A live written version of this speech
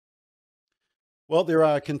Well, there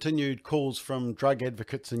are continued calls from drug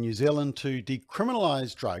advocates in New Zealand to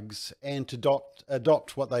decriminalise drugs and to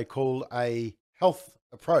adopt what they call a health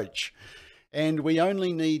approach. And we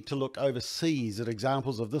only need to look overseas at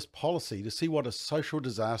examples of this policy to see what a social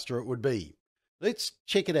disaster it would be. Let's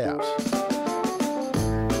check it out.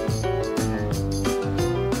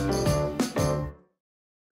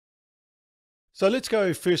 So let's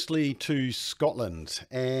go firstly to Scotland.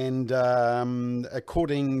 And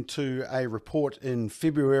according to a report in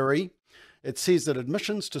February, it says that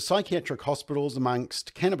admissions to psychiatric hospitals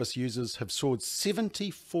amongst cannabis users have soared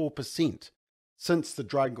 74% since the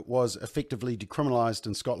drug was effectively decriminalised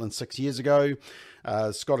in Scotland 6 years ago.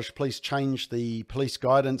 Scottish police changed the police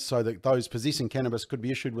guidance so that those possessing cannabis could be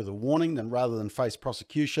issued with a warning rather than face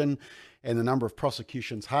prosecution, and the number of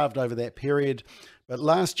prosecutions halved over that period. But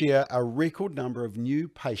last year, a record number of new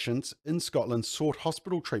patients in Scotland sought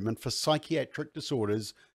hospital treatment for psychiatric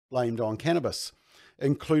disorders blamed on cannabis,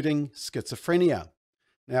 including schizophrenia.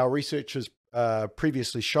 Now, research has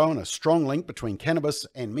previously shown a strong link between cannabis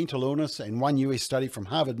and mental illness, and one US study from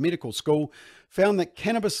Harvard Medical School found that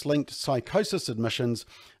cannabis-linked psychosis admissions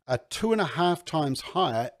are 2.5 times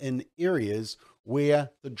higher in areas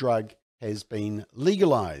where the drug has been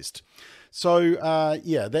legalized. So,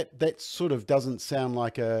 yeah, that sort of doesn't sound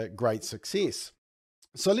like a great success.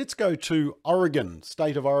 So let's go to Oregon,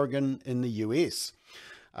 state of Oregon in the US.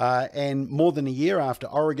 And more than a year after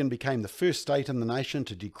Oregon became the first state in the nation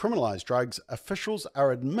to decriminalise drugs, officials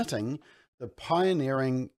are admitting the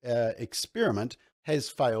pioneering experiment has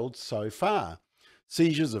failed so far.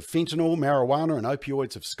 Seizures of fentanyl, marijuana and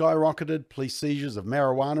opioids have skyrocketed. Police seizures of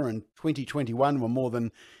marijuana in 2021 were more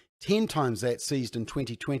than 10 times that seized in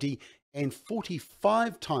 2020 and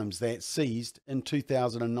 45 times that seized in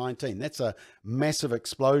 2019. That's a massive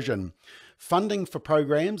explosion. Funding for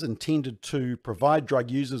programs intended to provide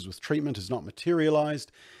drug users with treatment has not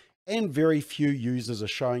materialised, and very few users are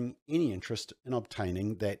showing any interest in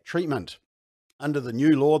obtaining that treatment. Under the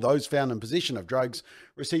new law, those found in possession of drugs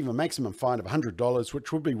receive a maximum fine of $100,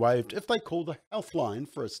 which would be waived if they call the health line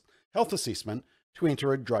for a health assessment to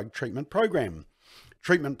enter a drug treatment program.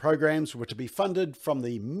 Treatment programs were to be funded from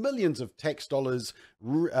the millions of tax dollars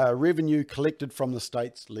revenue collected from the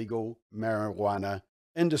state's legal marijuana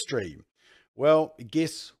industry. Well,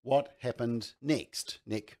 guess what happened next?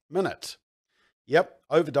 Next minute. Yep,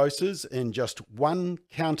 overdoses in just one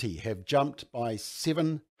county have jumped by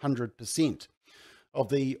 700%. Of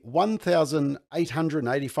the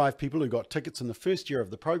 1,885 people who got tickets in the first year of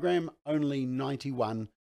the program, only 91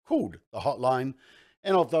 called the hotline,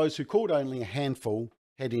 and of those who called, only a handful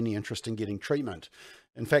had any interest in getting treatment.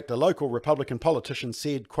 In fact, a local Republican politician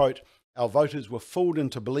said, quote, "Our voters were fooled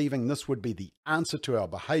into believing this would be the answer to our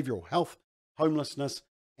behavioural health, homelessness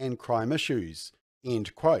and crime issues,"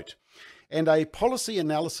 end quote. And a policy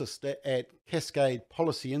analyst at Cascade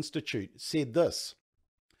Policy Institute said this: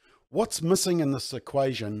 "What's missing in this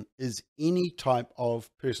equation is any type of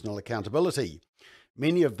personal accountability.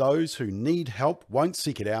 Many of those who need help won't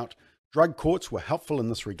seek it out. Drug courts were helpful in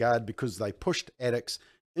this regard because they pushed addicts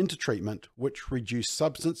into treatment, which reduced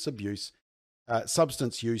substance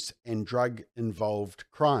use and drug-involved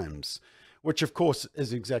crimes," which of course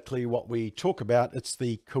is exactly what we talk about. It's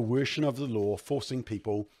the coercion of the law forcing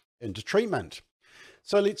people into treatment.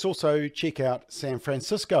 So let's also check out San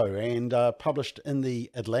Francisco, and published in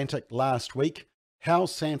the Atlantic last week, how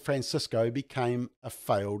San Francisco became a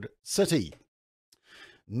failed city.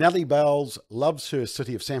 Nellie Bells loves her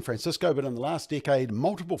city of San Francisco, but in the last decade,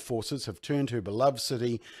 multiple forces have turned her beloved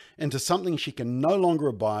city into something she can no longer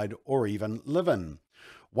abide or even live in.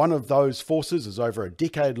 One of those forces is over a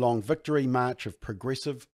decade-long victory march of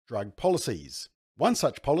progressive drug policies. One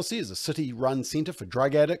such policy is a city-run centre for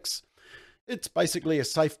drug addicts. It's basically a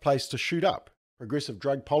safe place to shoot up. Progressive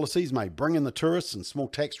drug policies may bring in the tourists and small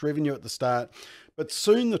tax revenue at the start, but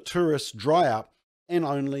soon the tourists dry up and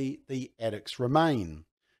only the addicts remain.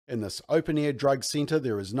 In this open-air drug centre,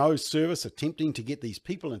 there is no service attempting to get these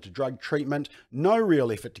people into drug treatment, no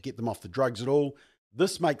real effort to get them off the drugs at all.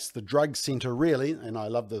 This makes the drug centre really, and I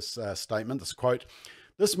love this statement, this quote,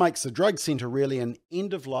 "This makes the drug centre really an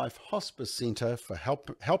end-of-life hospice centre for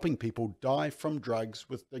helping people die from drugs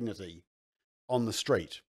with dignity on the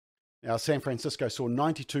street." Now, San Francisco saw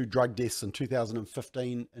 92 drug deaths in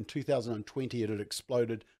 2015. In 2020, it had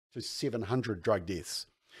exploded to 700 drug deaths.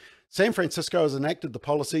 San Francisco has enacted the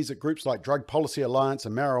policies that groups like Drug Policy Alliance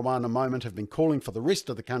and Marijuana Moment have been calling for the rest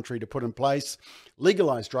of the country to put in place.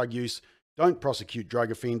 Legalise drug use, don't prosecute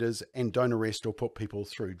drug offenders, and don't arrest or put people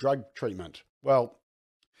through drug treatment. Well,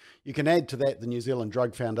 you can add to that the New Zealand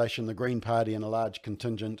Drug Foundation, the Green Party, and a large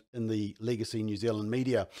contingent in the legacy New Zealand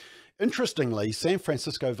media. Interestingly, San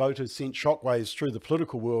Francisco voters sent shockwaves through the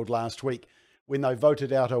political world last week when they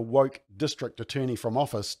voted out a woke district attorney from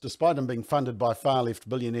office. Despite him being funded by far-left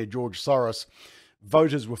billionaire George Soros,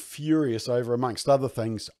 voters were furious over, amongst other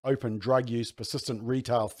things, open drug use, persistent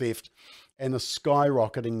retail theft, and the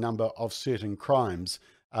skyrocketing number of certain crimes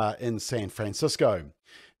in San Francisco.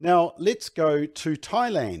 Now, let's go to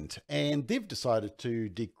Thailand, and they've decided to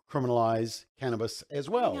decriminalise cannabis as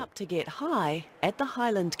well. Up to get high at the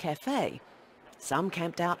Highland Cafe. Some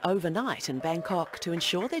camped out overnight in Bangkok to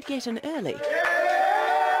ensure they'd get in early,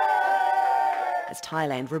 as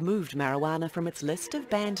Thailand removed marijuana from its list of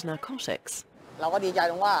banned narcotics.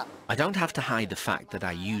 I don't have to hide the fact that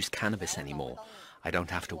I use cannabis anymore. I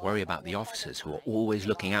don't have to worry about the officers who are always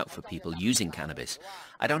looking out for people using cannabis.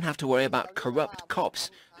 I don't have to worry about corrupt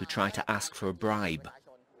cops who try to ask for a bribe.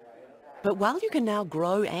 But while you can now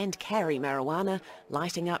grow and carry marijuana,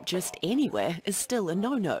 lighting up just anywhere is still a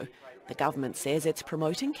no-no. The government says it's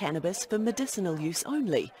promoting cannabis for medicinal use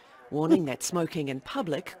only, warning that smoking in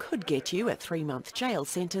public could get you a 3-month jail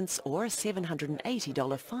sentence or a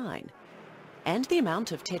 $780 fine. And the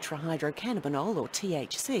amount of tetrahydrocannabinol, or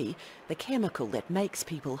THC, the chemical that makes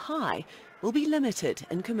people high, will be limited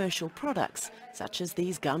in commercial products, such as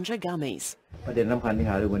these ganja gummies.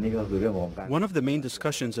 One of the main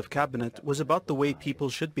discussions of Cabinet was about the way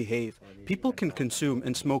people should behave. People can consume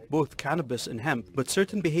and smoke both cannabis and hemp, but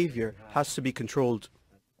certain behavior has to be controlled.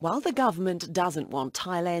 While the government doesn't want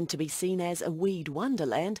Thailand to be seen as a weed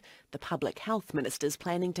wonderland, the public health minister is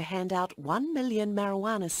planning to hand out 1 million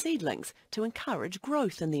marijuana seedlings to encourage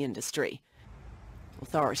growth in the industry.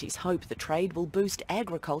 Authorities hope the trade will boost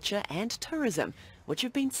agriculture and tourism, which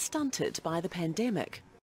have been stunted by the pandemic.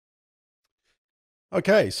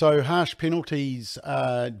 Okay, so harsh penalties,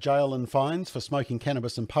 jail and fines for smoking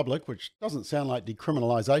cannabis in public, which doesn't sound like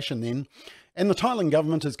decriminalisation then. And the Thailand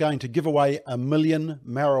government is going to give away 1 million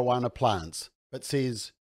marijuana plants, but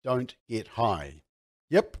says don't get high.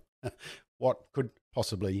 Yep, what could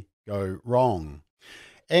possibly go wrong?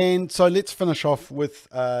 And so let's finish off with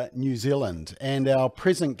New Zealand. And our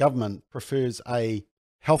present government prefers a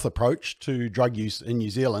health approach to drug use in New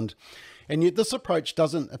Zealand. And yet this approach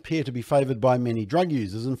doesn't appear to be favoured by many drug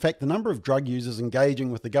users. In fact, the number of drug users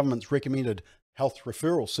engaging with the government's recommended health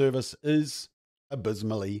referral service is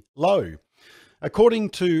abysmally low. According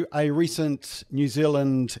to a recent New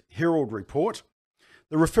Zealand Herald report,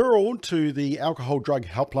 the referral to the Alcohol Drug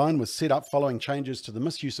Helpline was set up following changes to the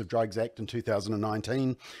Misuse of Drugs Act in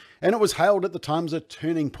 2019, and it was hailed at the time as a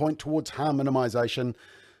turning point towards harm minimisation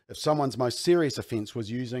if someone's most serious offence was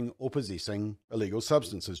using or possessing illegal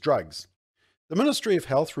substances, drugs. The Ministry of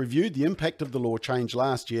Health reviewed the impact of the law change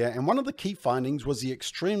last year, and one of the key findings was the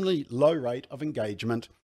extremely low rate of engagement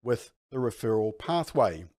with the referral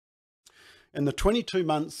pathway. In the 22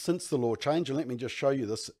 months since the law change, and let me just show you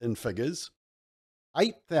this in figures,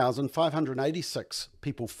 8,586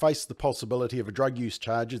 people faced the possibility of a drug use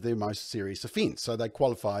charge as their most serious offence, so they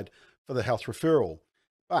qualified for the health referral.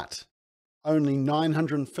 But only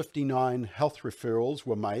 959 health referrals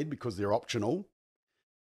were made because they're optional,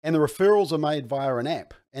 and the referrals are made via an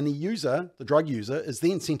app, and the user, the drug user, is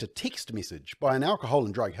then sent a text message by an alcohol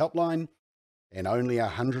and drug helpline, and only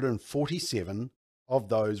 147 of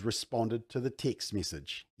those responded to the text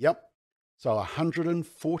message. Yep, so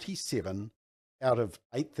 147 out of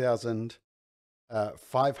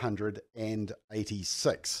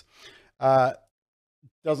 8,586.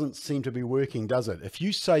 Doesn't seem to be working, does it? If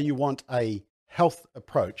you say you want a health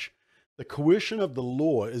approach, the coercion of the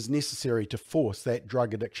law is necessary to force that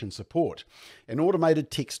drug addiction support. An automated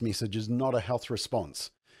text message is not a health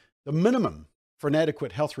response. The minimum for an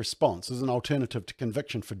adequate health response as an alternative to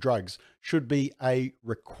conviction for drugs should be a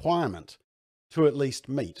requirement to at least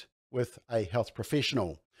meet with a health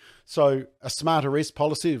professional. So a smart arrest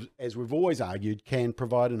policy, as we've always argued, can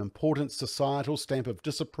provide an important societal stamp of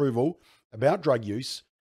disapproval about drug use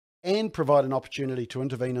and provide an opportunity to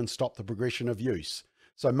intervene and stop the progression of use.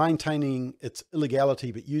 So maintaining its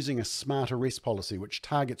illegality, but using a smart arrest policy which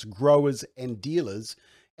targets growers and dealers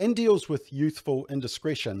and deals with youthful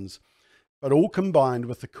indiscretions, but all combined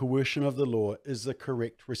with the coercion of the law, is the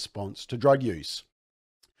correct response to drug use.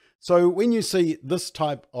 So when you see this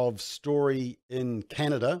type of story in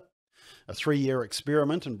Canada, a 3-year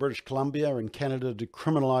experiment in British Columbia and Canada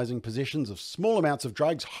decriminalising possessions of small amounts of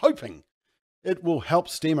drugs, hoping it will help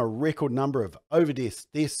stem a record number of overdose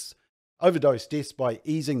deaths by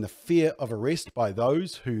easing the fear of arrest by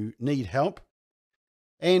those who need help.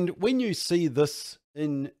 And when you see this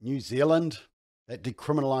in New Zealand, that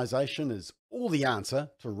decriminalisation is all the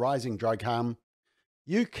answer to rising drug harm,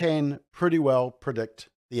 you can pretty well predict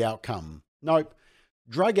the outcome. Nope,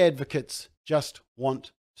 Drug advocates just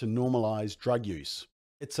want to normalise drug use.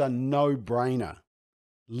 It's a no-brainer,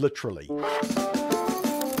 literally.